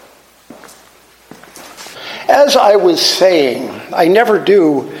As I was saying, I never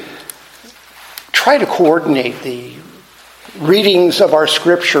do try to coordinate the readings of our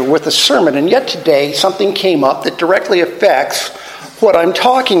scripture with a sermon, and yet today something came up that directly affects what I'm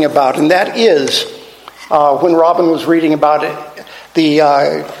talking about, and that is when Robin was reading about it,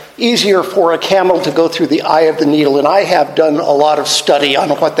 the easier for a camel to go through the eye of the needle, and I have done a lot of study on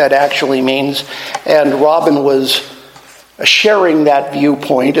what that actually means, and Robin was sharing that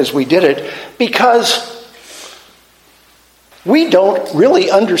viewpoint as we did it, because we don't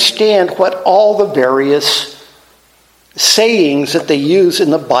really understand what all the various sayings that they use in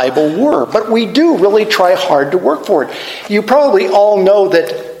the Bible were, but we do really try hard to work for it. You probably all know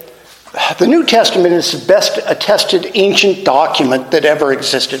that the New Testament is the best attested ancient document that ever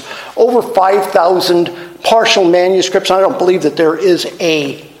existed. Over 5,000 partial manuscripts. I don't believe that there is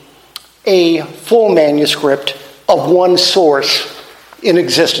a full manuscript of one source in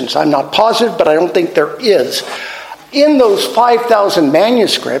existence. I'm not positive, but I don't think there is. In those 5,000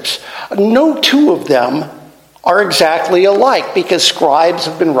 manuscripts, no two of them are exactly alike because scribes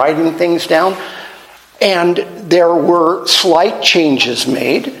have been writing things down and there were slight changes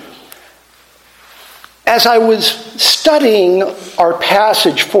made. As I was studying our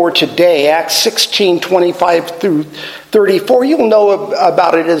passage for today, Acts 16:25 through 34, you'll know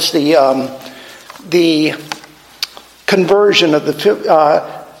about it as the conversion of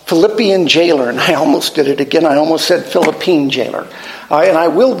the Philippian jailer, and I almost did it again. I almost said Philippine jailer, and I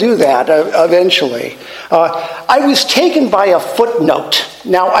will do that eventually. I was taken by a footnote.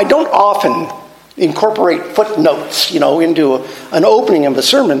 Now, I don't often incorporate footnotes, into an opening of a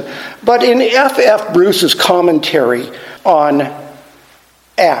sermon, but in F.F. Bruce's commentary on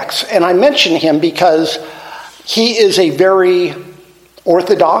Acts, and I mention him because he is a very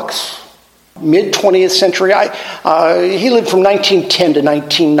orthodox, mid-20th century. He lived from 1910 to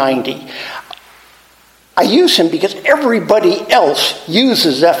 1990. I use him because everybody else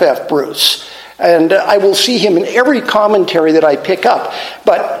uses F.F. Bruce. And I will see him in every commentary that I pick up.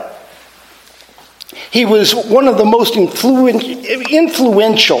 But he was one of the most influential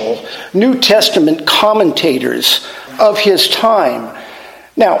New Testament commentators of his time.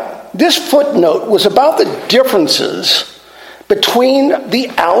 Now, this footnote was about the differences between the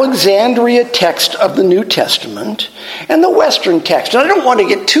Alexandria text of the New Testament and the Western text. And I don't want to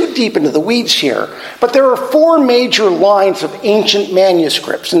get too deep into the weeds here, but there are four major lines of ancient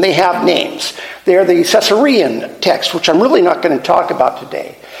manuscripts, and they have names. They're the Caesarean text, which I'm really not going to talk about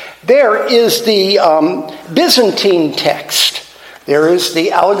today. There is the Byzantine text. There is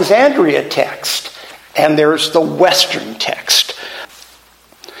the Alexandria text. And there's the Western text.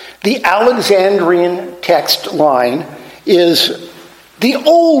 The Alexandrian text line is the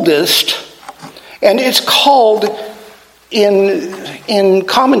oldest, and it's called in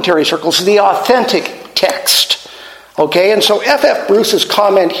commentary circles the authentic text. Okay, and so F.F. Bruce's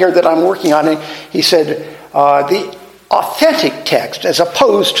comment here that I'm working on, he said the authentic text as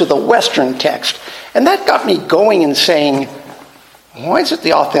opposed to the Western text. And that got me going and saying, why is it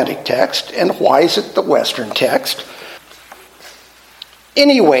the authentic text and why is it the Western text?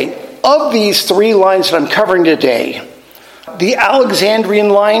 Anyway, of these three lines that I'm covering today, the Alexandrian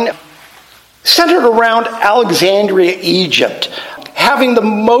line centered around Alexandria, Egypt, having the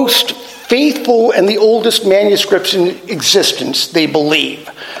most faithful and the oldest manuscripts in existence, they believe.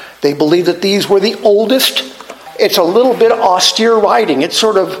 They believe that these were the oldest. It's a little bit austere writing. It's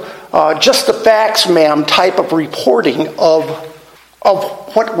sort of just the facts, ma'am, type of reporting of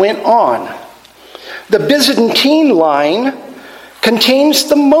what went on. The Byzantine line contains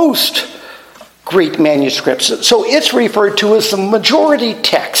the most Greek manuscripts. So it's referred to as the majority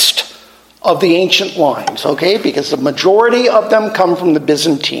text of the ancient lines, okay? Because the majority of them come from the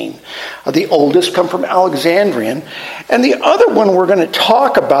Byzantine. The oldest come from Alexandrian. And the other one we're going to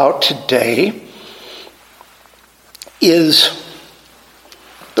talk about today is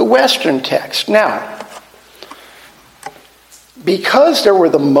the Western text. Now, because there were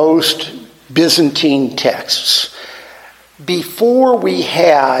the most Byzantine texts, before we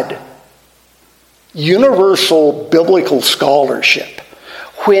had universal biblical scholarship,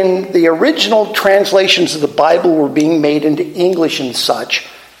 when the original translations of the Bible were being made into English and such,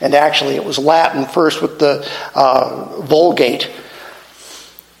 and actually it was Latin first with the Vulgate,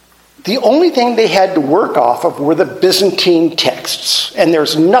 the only thing they had to work off of were the Byzantine texts. And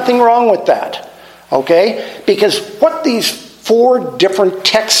there's nothing wrong with that, okay? Because what these four different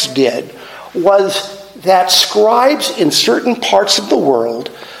texts did was that scribes in certain parts of the world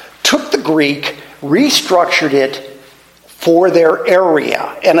took the Greek, restructured it for their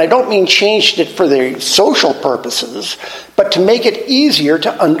area. And I don't mean changed it for their social purposes, but to make it easier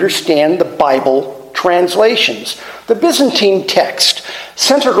to understand the Bible translations. The Byzantine text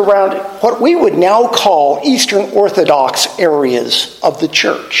centered around what we would now call Eastern Orthodox areas of the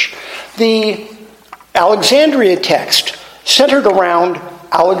church. The Alexandria text centered around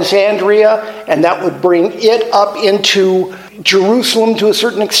Alexandria, and that would bring it up into Jerusalem to a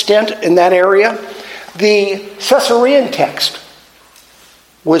certain extent in that area. The Caesarean text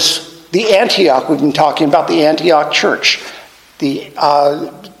was the Antioch. We've been talking about the Antioch church. The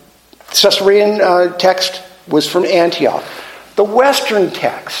Caesarean text was from Antioch. The Western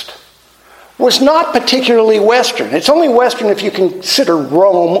text was not particularly Western. It's only Western if you consider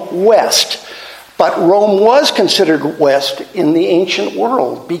Rome West. But Rome was considered West in the ancient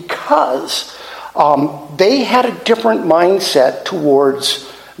world because they had a different mindset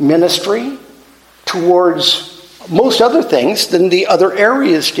towards ministry, towards most other things than the other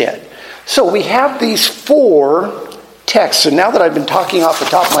areas did. So we have these 4 texts, and now that I've been talking off the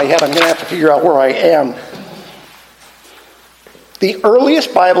top of my head, I'm going to have to figure out where I am. The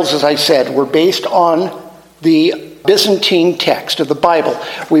earliest Bibles, as I said, were based on the Byzantine text of the Bible.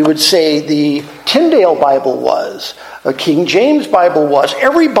 We would say the Tyndale Bible was, a King James Bible was.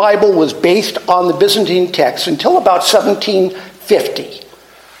 Every Bible was based on the Byzantine text until about 1750,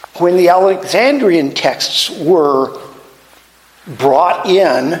 when the Alexandrian texts were brought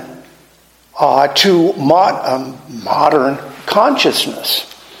in to modern consciousness.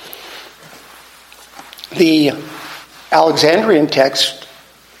 The Alexandrian text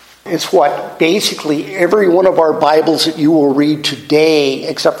is what basically every one of our Bibles that you will read today,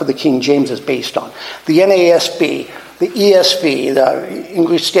 except for the King James, is based on. The NASB, the ESV, the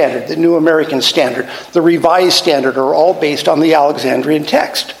English Standard, the New American Standard, the Revised Standard are all based on the Alexandrian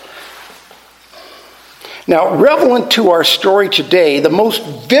text. Now, relevant to our story today, the most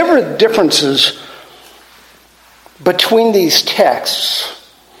vivid differences between these texts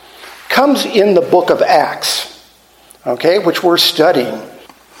comes in the book of Acts, which we're studying.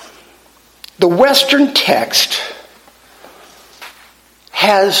 The Western text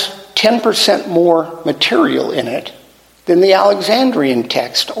has 10% more material in it than the Alexandrian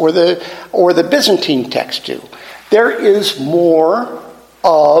text or the Byzantine text do. There is more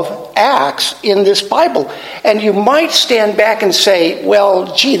of Acts in this Bible. And you might stand back and say,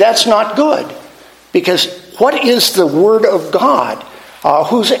 well, gee, that's not good. Because what is the Word of God?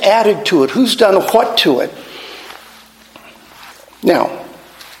 Who's added to it? Who's done what to it? Now,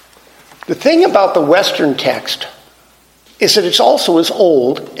 the thing about the Western text is that it's also as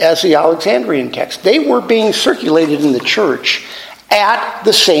old as the Alexandrian text. They were being circulated in the church at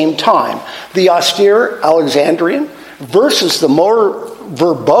the same time. The austere Alexandrian versus the more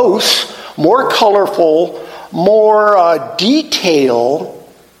verbose, more colorful, more detailed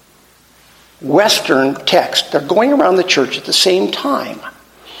Western text. They're going around the church at the same time.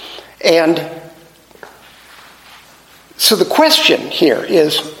 And so the question here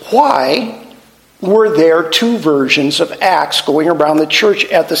is, why were there 2 versions of Acts going around the church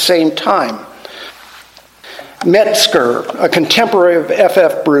at the same time? Metzger, a contemporary of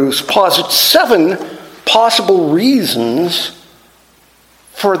F.F. Bruce, posits 7 possible reasons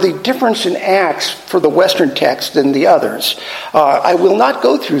for the difference in Acts for the Western text than the others. I will not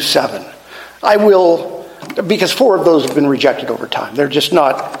go through 7. I will, because 4 of those have been rejected over time. They're just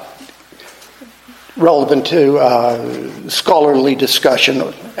not relevant to scholarly discussion,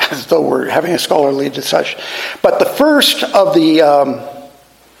 as though we're having a scholarly discussion. But the first of the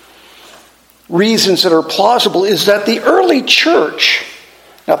reasons that are plausible is that the early church,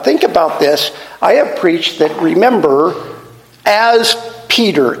 now think about this, I have preached that, remember, as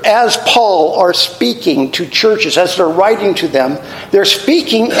Peter, as Paul are speaking to churches, as they're writing to them, they're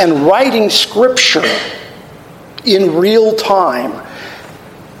speaking and writing Scripture in real time.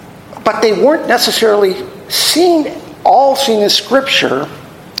 But they weren't necessarily seen as Scripture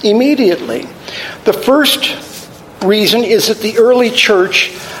immediately. The first reason is that the early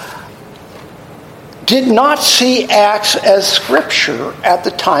church did not see Acts as Scripture at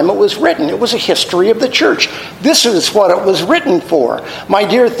the time it was written. It was a history of the church. This is what it was written for. My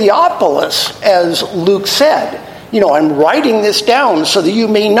dear Theophilus, as Luke said, I'm writing this down so that you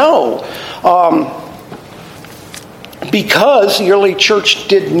may know. Because the early church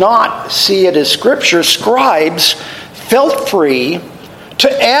did not see it as Scripture, scribes felt free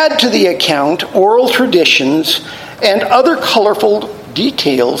to add to the account oral traditions and other colorful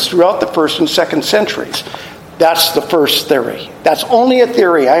details throughout the 1st and 2nd centuries. That's the first theory. That's only a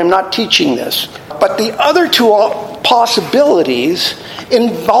theory. I am not teaching this. But the other 2 possibilities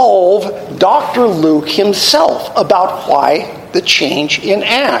involve Dr. Luke himself about why the change in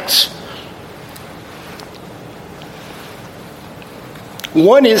Acts.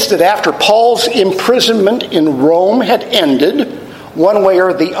 One is that after Paul's imprisonment in Rome had ended, one way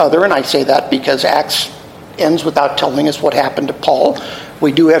or the other, and I say that because Acts ends without telling us what happened to Paul.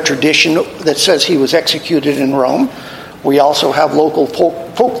 We do have tradition that says he was executed in Rome. We also have local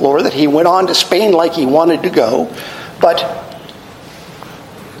folklore that he went on to Spain like he wanted to go. But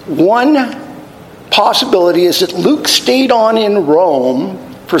one possibility is that Luke stayed on in Rome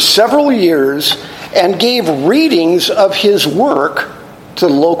for several years and gave readings of his work to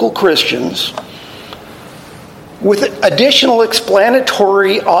local Christians with additional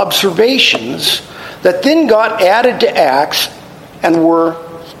explanatory observations that then got added to Acts and were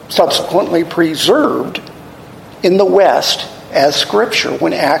subsequently preserved in the West as Scripture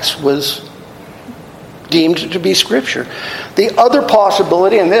when Acts was deemed to be Scripture. The other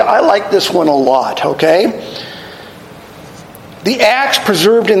possibility, and I like this one a lot, okay? The Acts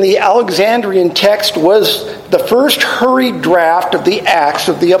preserved in the Alexandrian text was the first hurried draft of the Acts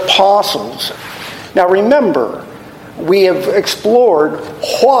of the Apostles. Now remember, we have explored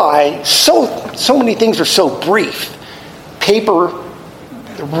why so many things are so brief.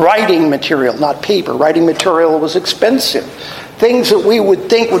 Writing material was expensive. Things that we would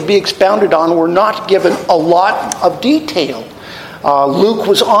think would be expounded on were not given a lot of detail. Luke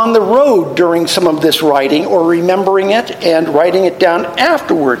was on the road during some of this writing, or remembering it and writing it down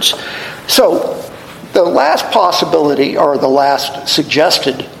afterwards. So the last possibility, or the last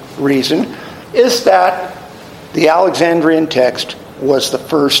suggested reason, is that the Alexandrian text was the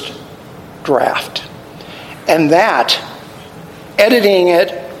first draft. And that, editing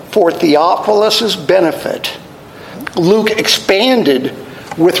it for Theophilus' benefit, Luke expanded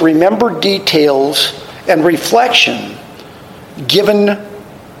with remembered details and reflection given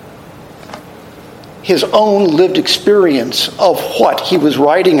his own lived experience of what he was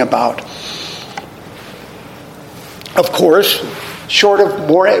writing about. Of course, short of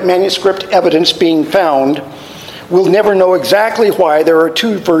more manuscript evidence being found, we'll never know exactly why there are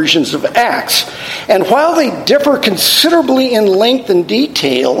two versions of Acts. And while they differ considerably in length and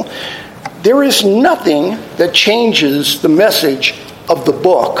detail, there is nothing that changes the message of the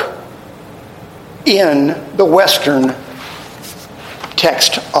book in the Western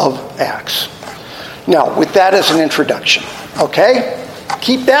text of Acts. Now, with that as an introduction, okay?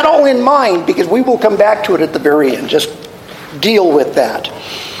 Keep that all in mind because we will come back to it at the very end. Just deal with that.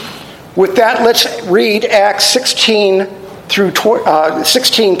 With that, let's read Acts 16 through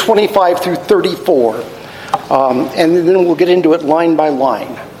 25 through 34. And then we'll get into it line by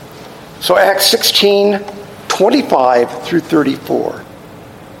line. So Acts 16, 25 through 34.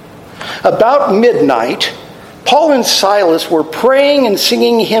 About midnight, Paul and Silas were praying and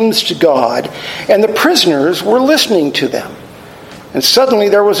singing hymns to God, and the prisoners were listening to them. And suddenly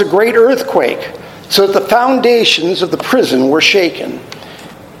there was a great earthquake, so that the foundations of the prison were shaken.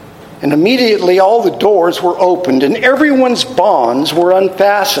 And immediately all the doors were opened, and everyone's bonds were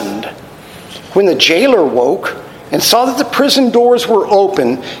unfastened. When the jailer woke and saw that the prison doors were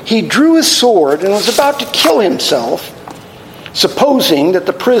open, he drew his sword and was about to kill himself, supposing that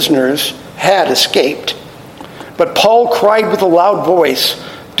the prisoners had escaped. But Paul cried with a loud voice,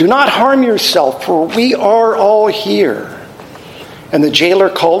 "Do not harm yourself, for we are all here." And the jailer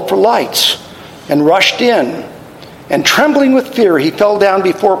called for lights and rushed in. And trembling with fear, he fell down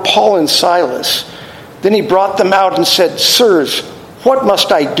before Paul and Silas. Then he brought them out and said, "Sirs, what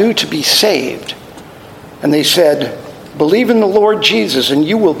must I do to be saved?" And they said, "Believe in the Lord Jesus, and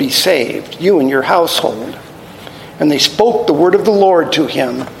you will be saved, you and your household." And they spoke the word of the Lord to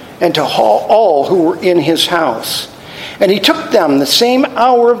him and to all who were in his house. And he took them the same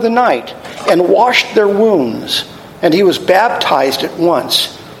hour of the night and washed their wounds. And he was baptized at once,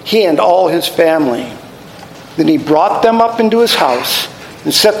 he and all his family. Then he brought them up into his house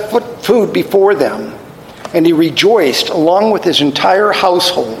and set food before them. And he rejoiced along with his entire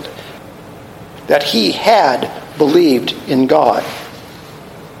household that he had believed in God.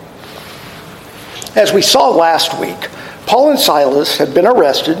 As we saw last week, Paul and Silas had been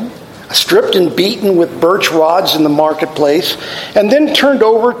arrested, stripped and beaten with birch rods in the marketplace, and then turned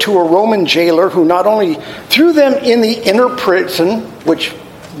over to a Roman jailer who not only threw them in the inner prison, which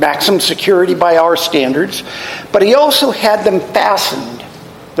maximum security by our standards, but he also had them fastened,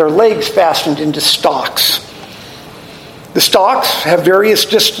 their legs fastened into stocks. The stocks have various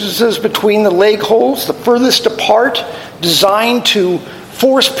distances between the leg holes, the furthest apart, designed to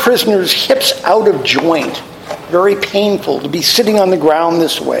force prisoners' hips out of joint. Very painful to be sitting on the ground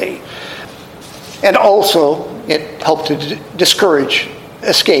this way. And also, it helped to discourage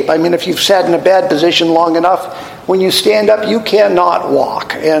escape. I mean, if you've sat in a bad position long enough, when you stand up, you cannot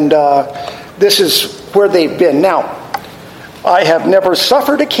walk. And this is where they've been. Now, I have never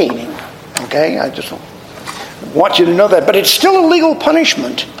suffered a caning. Okay, I just want you to know that. But it's still a legal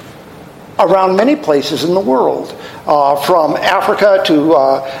punishment around many places in the world, from Africa to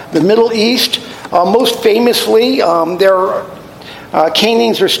the Middle East. Most famously, their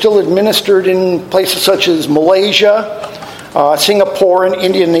canings are still administered in places such as Malaysia, Singapore, and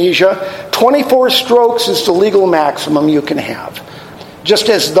Indonesia. 24 strokes is the legal maximum you can have. Just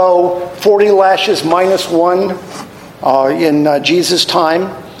as though 40 lashes minus 1 in Jesus'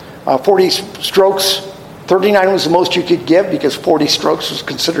 time, 40 strokes, 39 was the most you could give because 40 strokes was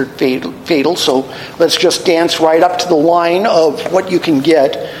considered fatal. So let's just dance right up to the line of what you can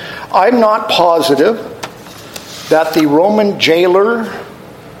get. I'm not positive that the Roman jailer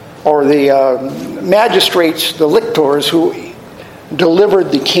or the magistrates, the lictors who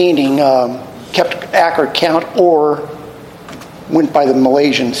delivered the caning kept accurate count or went by the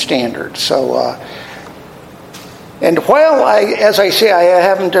Malaysian standard. So, and while as I say, I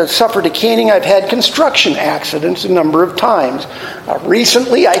haven't suffered a caning, I've had construction accidents a number of times.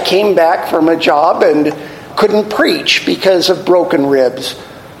 Recently, I came back from a job and couldn't preach because of broken ribs.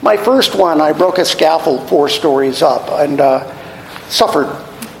 My first one, I broke a scaffold 4 stories up and suffered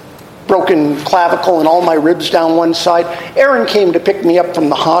broken clavicle and all my ribs down one side. Aaron came to pick me up from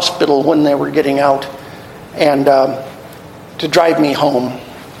the hospital when they were getting out and to drive me home.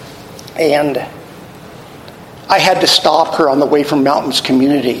 And I had to stop her on the way from Mountains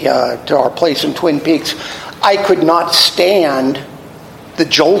Community to our place in Twin Peaks. I could not stand the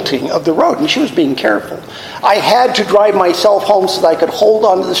jolting of the road, and she was being careful. I had to drive myself home so that I could hold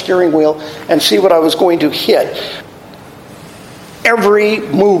onto the steering wheel and see what I was going to hit. Every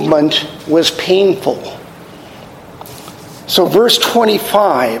movement was painful. So verse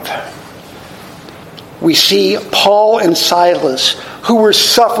 25, we see Paul and Silas who were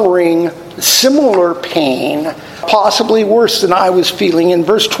suffering similar pain, possibly worse than I was feeling. And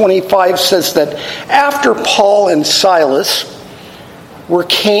verse 25 says that after Paul and Silas were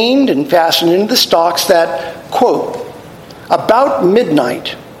caned and fastened into the stocks, that, quote, about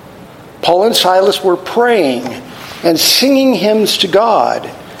midnight, Paul and Silas were praying and singing hymns to God.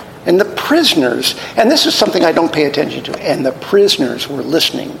 And the prisoners, and this is something I don't pay attention to, and the prisoners were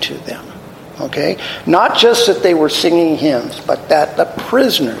listening to them. Okay? Not just that they were singing hymns, but that the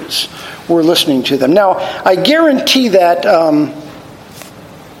prisoners were listening to them. Now, I guarantee that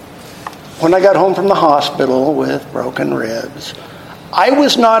when I got home from the hospital with broken ribs, I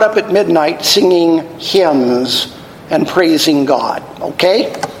was not up at midnight singing hymns and praising God.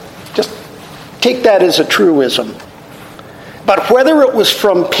 Okay? Just take that as a truism. But whether it was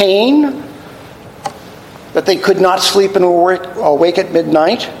from pain, that they could not sleep and awake at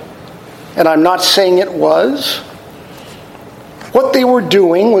midnight, and I'm not saying it was, what they were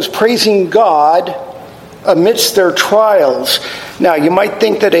doing was praising God amidst their trials. Now, you might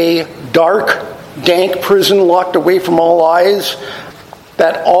think that a dark, dank prison locked away from all eyes,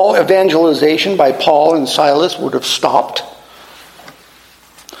 that all evangelization by Paul and Silas would have stopped.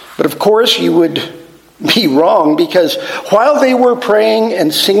 But of course, you would be wrong, because while they were praying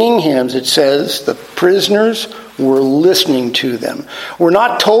and singing hymns, it says the prisoners were listening to them. We're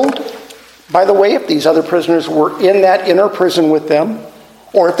not told, by the way, if these other prisoners were in that inner prison with them,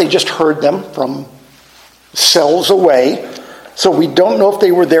 or if they just heard them from cells away. So we don't know if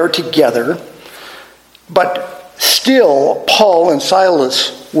they were there together. But still, Paul and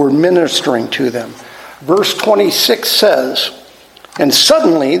Silas were ministering to them. Verse 26 says, and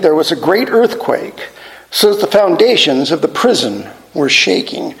suddenly there was a great earthquake, so that the foundations of the prison were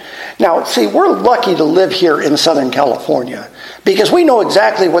shaking. Now, see, we're lucky to live here in Southern California because we know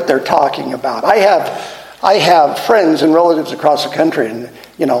exactly what they're talking about. I have friends and relatives across the country, and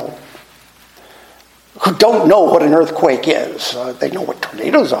who don't know what an earthquake is. They know what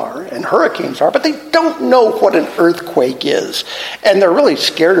tornadoes are and hurricanes are, but they don't know what an earthquake is, and they're really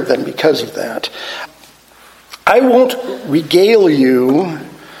scared of them because of that. I won't regale you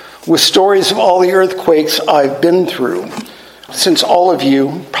with stories of all the earthquakes I've been through, since all of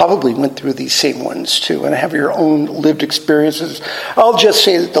you probably went through these same ones too and have your own lived experiences. I'll just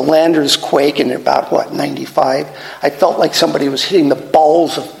say that the Landers quake in about, 95, I felt like somebody was hitting the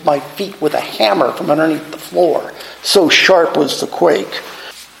balls of my feet with a hammer from underneath the floor. So sharp was the quake.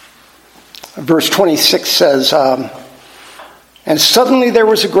 Verse 26 says, and suddenly there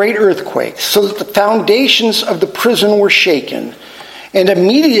was a great earthquake, so that the foundations of the prison were shaken. And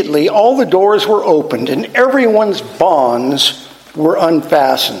immediately all the doors were opened and everyone's bonds were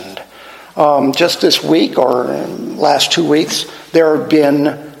unfastened. Just this week or last 2 weeks, there have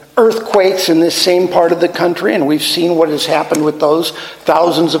been earthquakes in this same part of the country, and we've seen what has happened with those.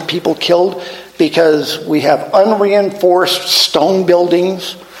 Thousands of people killed. because we have unreinforced stone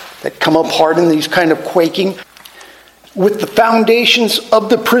buildings that come apart in these kind of quaking. With the foundations of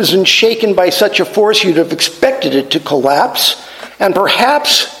the prison shaken by such a force, you'd have expected it to collapse, and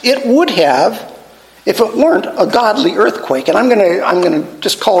perhaps it would have if it weren't a godly earthquake. And I'm going to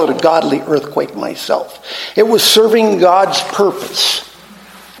just call it a godly earthquake myself. It was serving God's purpose.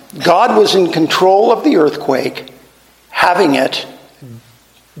 God was in control of the earthquake, having it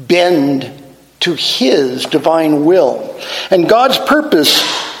bend to his divine will. And God's purpose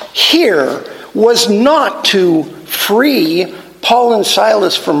here was not to free Paul and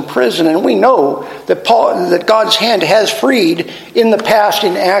Silas from prison. And we know that God's hand has freed in the past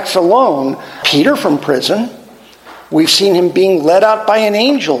in Acts alone Peter from prison. We've seen him being led out by an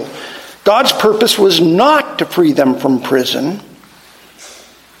angel. God's purpose was not to free them from prison,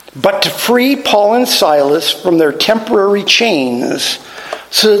 but to free Paul and Silas from their temporary chains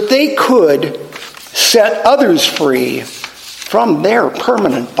so that they could set others free from their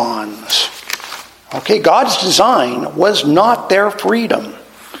permanent bonds. Okay, God's design was not their freedom.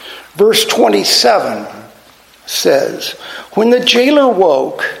 Verse 27 says, when the jailer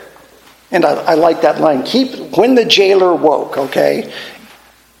woke, and I like that line, when the jailer woke, okay?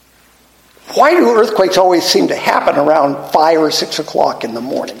 Why do earthquakes always seem to happen around 5 or 6 o'clock in the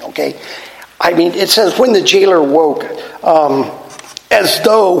morning, okay? I mean, it says when the jailer woke, as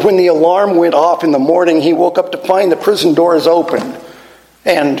though when the alarm went off in the morning, he woke up to find the prison doors open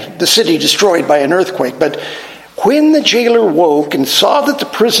and the city destroyed by an earthquake. But when the jailer woke and saw that the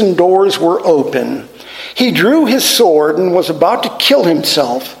prison doors were open, he drew his sword and was about to kill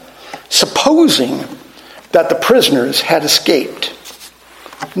himself, supposing that the prisoners had escaped.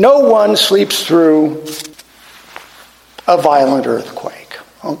 No one sleeps through a violent earthquake,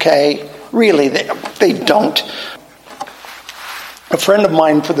 okay? Really, they don't. A friend of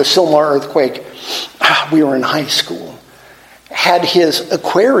mine for the Sylmar earthquake, we were in high school, had his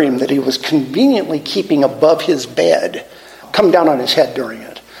aquarium that he was conveniently keeping above his bed come down on his head during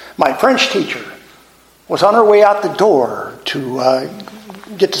it. My French teacher was on her way out the door to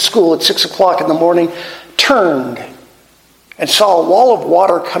get to school at 6 o'clock in the morning, turned and saw a wall of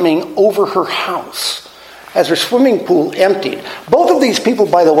water coming over her house as her swimming pool emptied. Both of these people,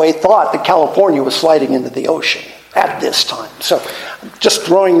 by the way, thought that California was sliding into the ocean at this time. So just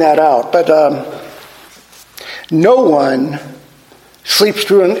throwing that out. But no one sleeps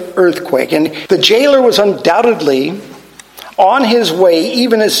through an earthquake. And the jailer was undoubtedly on his way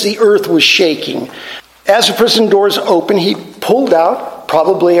even as the earth was shaking. As the prison doors opened, he pulled out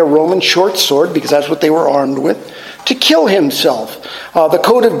probably a Roman short sword, because that's what they were armed with, to kill himself. The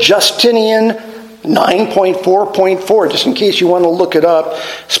Code of Justinian 9.4.4, just in case you want to look it up,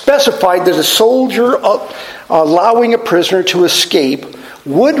 specified that a soldier allowing a prisoner to escape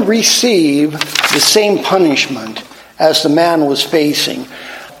would receive the same punishment as the man was facing.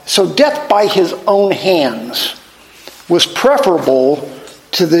 So death by his own hands was preferable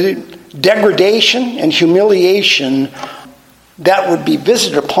to the degradation and humiliation that would be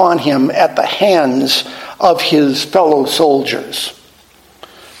visited upon him at the hands of his fellow soldiers.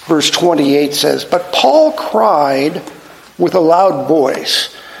 Verse 28 says, "But Paul cried with a loud voice,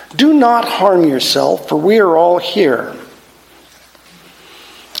 'Do not harm yourself, for we are all here.'"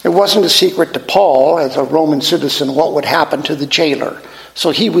 It wasn't a secret to Paul, as a Roman citizen, what would happen to the jailer.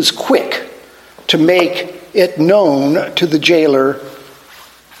 So he was quick to make it known to the jailer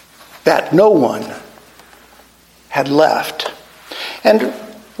that no one had left. And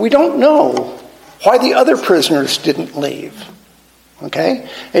we don't know why the other prisoners didn't leave. Okay?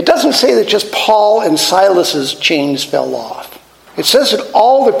 It doesn't say that just Paul and Silas's chains fell off. It says that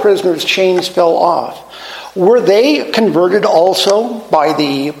all the prisoners' chains fell off. Were they converted also by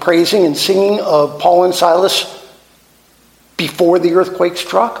the praising and singing of Paul and Silas before the earthquake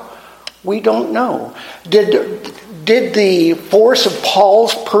struck? We don't know. Did the force of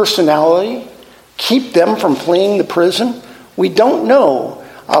Paul's personality keep them from fleeing the prison? We don't know.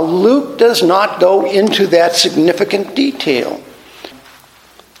 Luke does not go into that significant detail.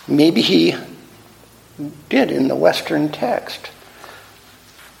 Maybe he did in the Western text.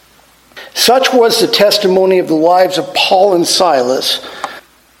 Such was the testimony of the lives of Paul and Silas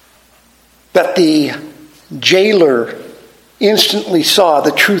that the jailer instantly saw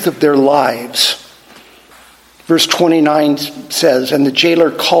the truth of their lives. Verse 29 says, "And the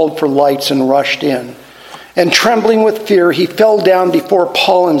jailer called for lights and rushed in. And trembling with fear, he fell down before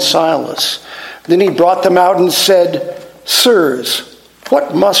Paul and Silas. Then he brought them out and said, 'Sirs,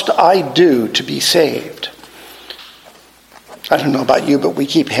 what must I do to be saved?'" I don't know about you, but we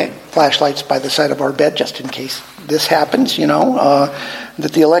keep flashlights by the side of our bed just in case this happens,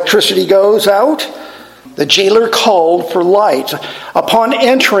 that the electricity goes out. The jailer called for light. Upon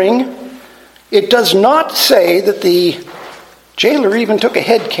entering, it does not say that the jailer even took a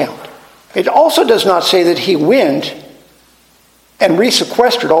head count. It also does not say that he went and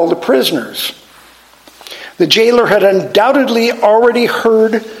resequestered all the prisoners. The jailer had undoubtedly already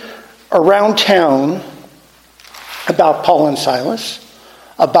heard around town about Paul and Silas,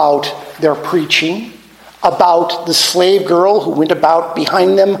 about their preaching, about the slave girl who went about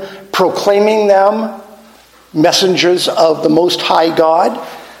behind them, proclaiming them messengers of the Most High God.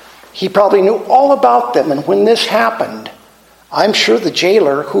 He probably knew all about them. And when this happened, I'm sure the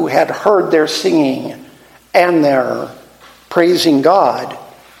jailer, who had heard their singing and their praising God,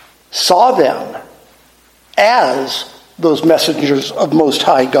 saw them as those messengers of Most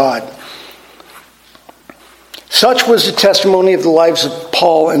High God. Such was the testimony of the lives of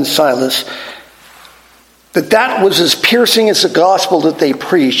Paul and Silas, that was as piercing as the gospel that they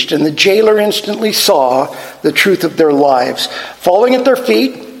preached, and the jailer instantly saw the truth of their lives. Falling at their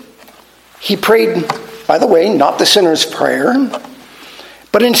feet, he prayed, by the way, not the sinner's prayer,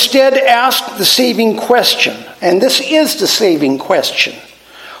 but instead asked the saving question. And this is the saving question.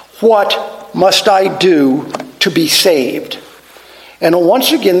 What must I do to be saved? And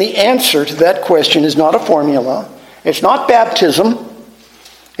once again, the answer to that question is not a formula. It's not baptism.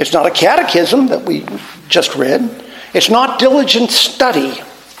 It's not a catechism that we just read. It's not diligent study.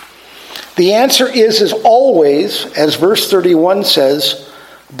 The answer is, as always, as verse 31 says,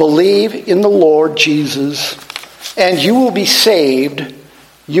 believe in the Lord Jesus, and you will be saved,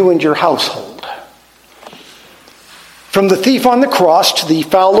 you and your household. From the thief on the cross to the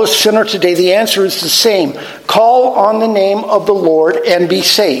foulest sinner today, the answer is the same. Call on the name of the Lord and be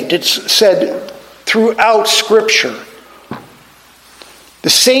saved. It's said throughout Scripture. The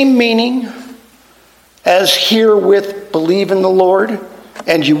same meaning as here with believe in the Lord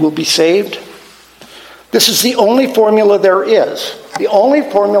and you will be saved. This is the only formula there is. The only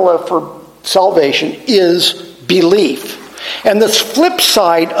formula for salvation is belief. And the flip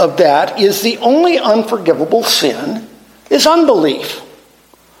side of that is the only unforgivable sin is unbelief.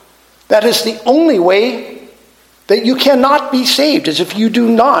 That is the only way that you cannot be saved, is if you do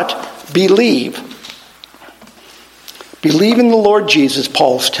not believe. Believe in the Lord Jesus,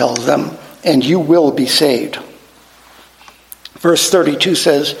 Paul tells them, and you will be saved. Verse 32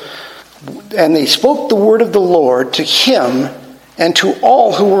 says, and they spoke the word of the Lord to him and to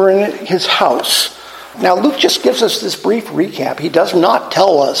all who were in his house. Now Luke just gives us this brief recap. He does not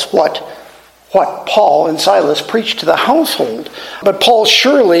tell us what Paul and Silas preached to the household. But Paul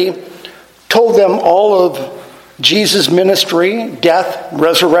surely told them all of Jesus' ministry, death,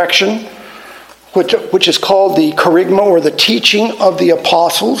 resurrection, which is called the kerygma, or the teaching of the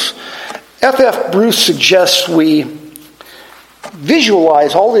apostles. F.F. Bruce suggests we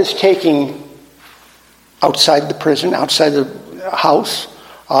visualize all this taking outside the prison, outside the house.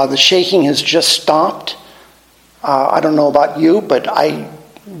 The shaking has just stopped. I don't know about you, but I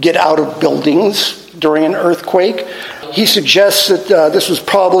get out of buildings during an earthquake. He suggests that this was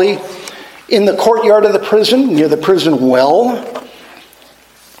probably in the courtyard of the prison, near the prison well,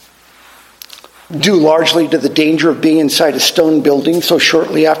 due largely to the danger of being inside a stone building so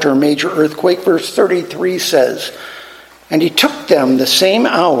shortly after a major earthquake. Verse 33 says, and he took them the same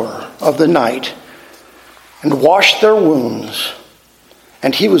hour of the night and washed their wounds,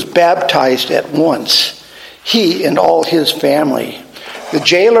 and he was baptized at once, he and all his family. The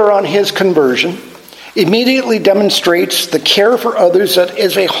jailer, on his conversion, immediately demonstrates the care for others that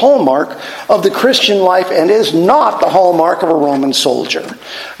is a hallmark of the Christian life and is not the hallmark of a Roman soldier.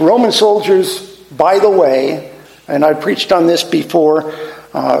 Roman soldiers, by the way, and I preached on this before,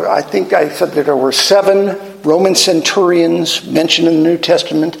 I think I said that there were 7 Roman centurions mentioned in the New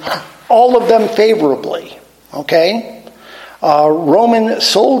Testament, all of them favorably, okay? Roman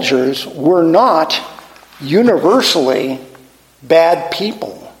soldiers were not universally bad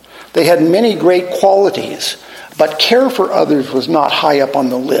people. They had many great qualities, but care for others was not high up on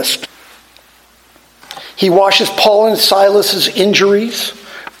the list. He washes Paul and Silas's injuries,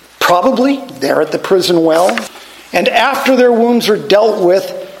 probably there at the prison well, and after their wounds are dealt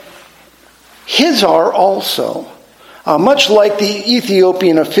with, his are also, much like the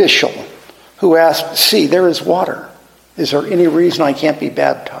Ethiopian official who asked, see, there is water. Is there any reason I can't be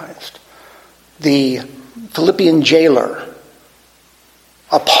baptized? The Philippian jailer,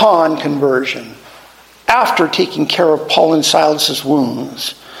 upon conversion, after taking care of Paul and Silas's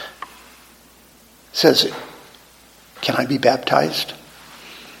wounds, says, can I be baptized?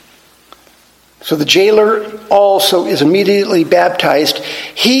 So the jailer also is immediately baptized.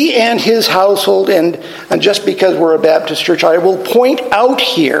 He and his household, and just because we're a Baptist church, I will point out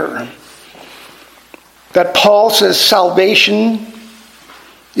here that Paul says salvation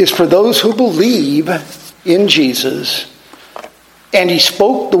is for those who believe in Jesus, and he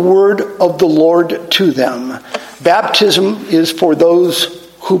spoke the word of the Lord to them. Baptism is for those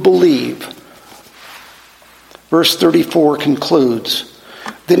who believe. Verse 34 concludes,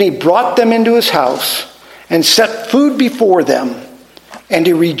 "Then he brought them into his house and set food before them, and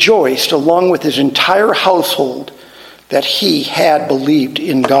he rejoiced along with his entire household that he had believed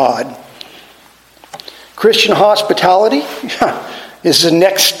in God." Christian hospitality is the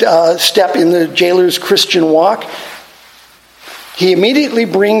next step in the jailer's Christian walk. He immediately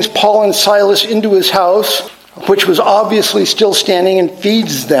brings Paul and Silas into his house, which was obviously still standing, and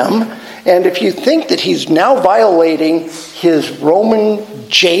feeds them. And if you think that he's now violating his Roman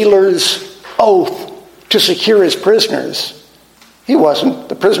jailer's oath to secure his prisoners, he wasn't.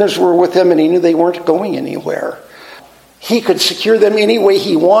 The prisoners were with him, and he knew they weren't going anywhere. He could secure them any way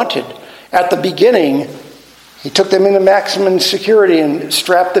he wanted. At the beginning, he took them into maximum security and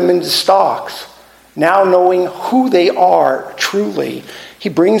strapped them into stocks. Now, knowing who they are truly, he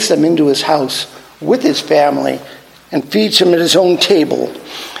brings them into his house with his family and feeds them at his own table.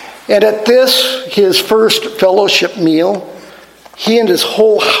 And at this, his first fellowship meal, he and his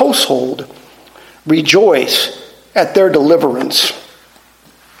whole household rejoice at their deliverance.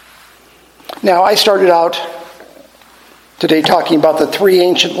 Now, I started out today talking about the three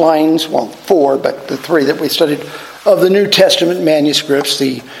ancient lines, well, four, but the three that we studied of the New Testament manuscripts,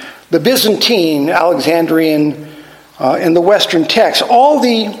 the Byzantine, Alexandrian, and the Western text.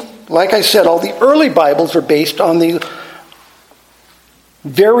 Like I said, all the early Bibles are based on the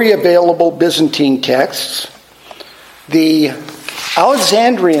very available Byzantine texts. The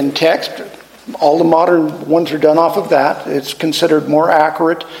Alexandrian text, all the modern ones are done off of that. It's considered more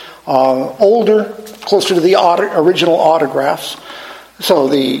accurate, older, closer to the original autographs. So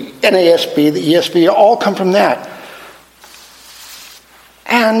the NASB, the ESV, all come from that.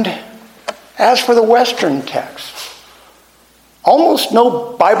 And as for the Western texts, almost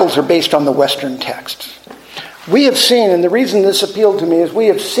no Bibles are based on the Western texts. We have seen, and the reason this appealed to me is we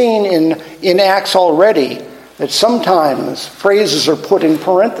have seen in Acts already that sometimes phrases are put in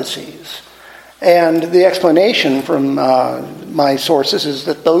parentheses. And the explanation from my sources is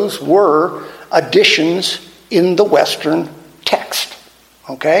that those were additions in the Western text.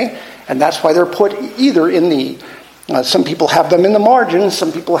 Okay? And that's why they're put either in the, some people have them in the margins,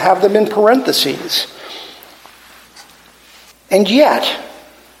 some people have them in parentheses. And yet,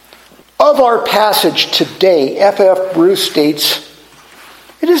 of our passage today, F.F. Bruce states,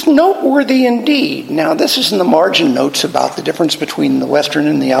 "It is noteworthy indeed." Now, this is in the margin notes about the difference between the Western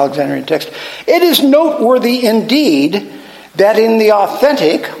and the Alexandrian text. "It is noteworthy indeed that in the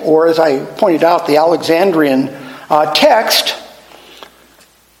authentic, or as I pointed out, the Alexandrian text,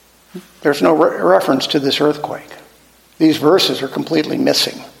 there's no reference to this earthquake. These verses are completely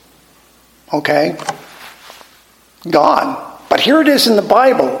missing. Okay? Gone. But here it is in the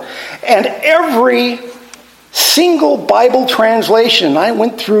Bible. And every single Bible translation, I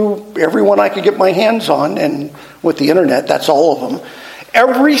went through every one I could get my hands on, and with the internet, that's all of them.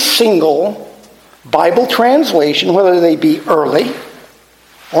 Every single Bible translation, whether they be early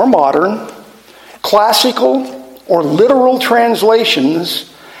or modern, classical or literal translations,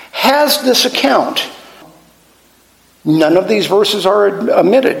 has this account. None of these verses are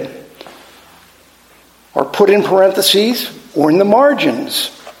omitted or put in parentheses or in the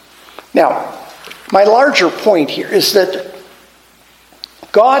margins. Now, my larger point here is that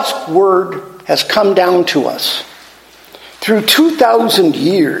God's Word has come down to us through 2,000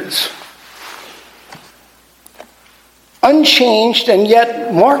 years, unchanged and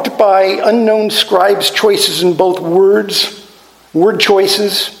yet marked by unknown scribes' choices in both word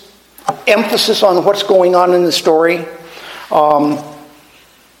choices, emphasis on what's going on in the story.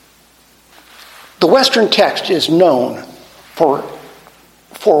 The Western text is known for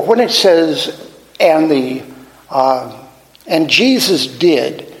when it says, and Jesus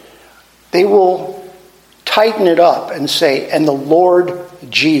did, they will tighten it up and say, and the Lord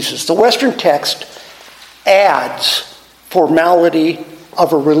Jesus. The Western text adds formality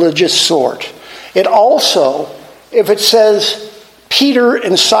of a religious sort. It also, if it says Peter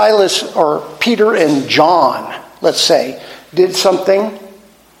and Silas, or Peter and John, let's say, did something,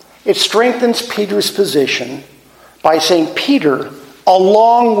 it strengthens Peter's position by saying Peter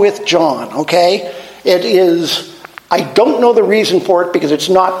along with John, okay? It is, I don't know the reason for it because it's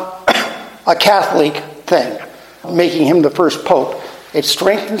not a Catholic thing, making him the first pope. It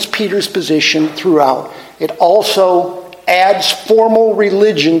strengthens Peter's position throughout. It also adds formal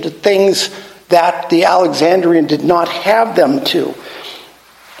religion to things that the Alexandrian did not have them to.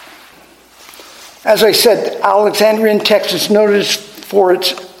 As I said, the Alexandrian text is noted for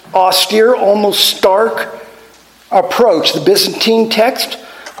its austere, almost stark approach. The Byzantine text,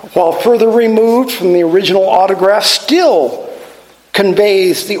 while further removed from the original autograph, still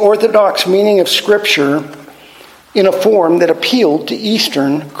conveys the orthodox meaning of Scripture in a form that appealed to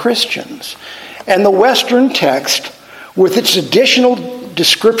Eastern Christians. And the Western text, with its additional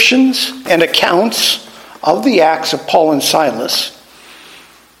descriptions and accounts of the Acts of Paul and Silas,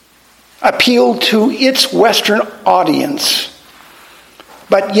 appealed to its Western audience,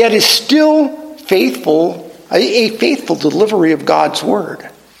 but yet is still faithful, a faithful delivery of God's Word.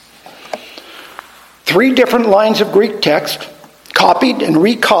 3 different lines of Greek text, copied and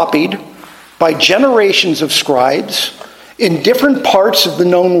recopied by generations of scribes in different parts of the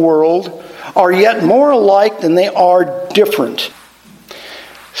known world, are yet more alike than they are different.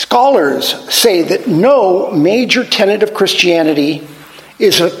 Scholars say that no major tenet of Christianity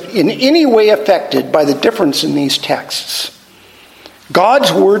is in any way affected by the difference in these texts.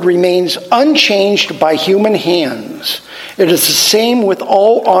 God's word remains unchanged by human hands. It is the same with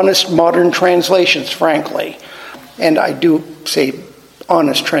all honest modern translations, frankly. And I do say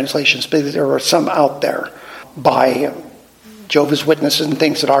honest translations, but there are some out there by Jehovah's Witnesses and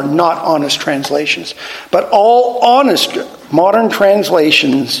things that are not honest translations. But all honest modern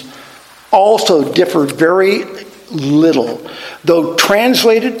translations also differ very little, though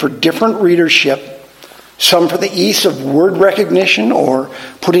translated for different readership, some for the ease of word recognition or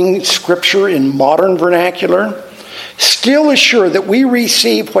putting Scripture in modern vernacular, still assure that we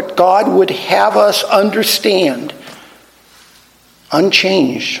receive what God would have us understand,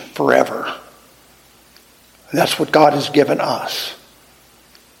 unchanged forever. And that's what God has given us.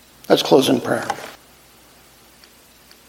 Let's close in prayer.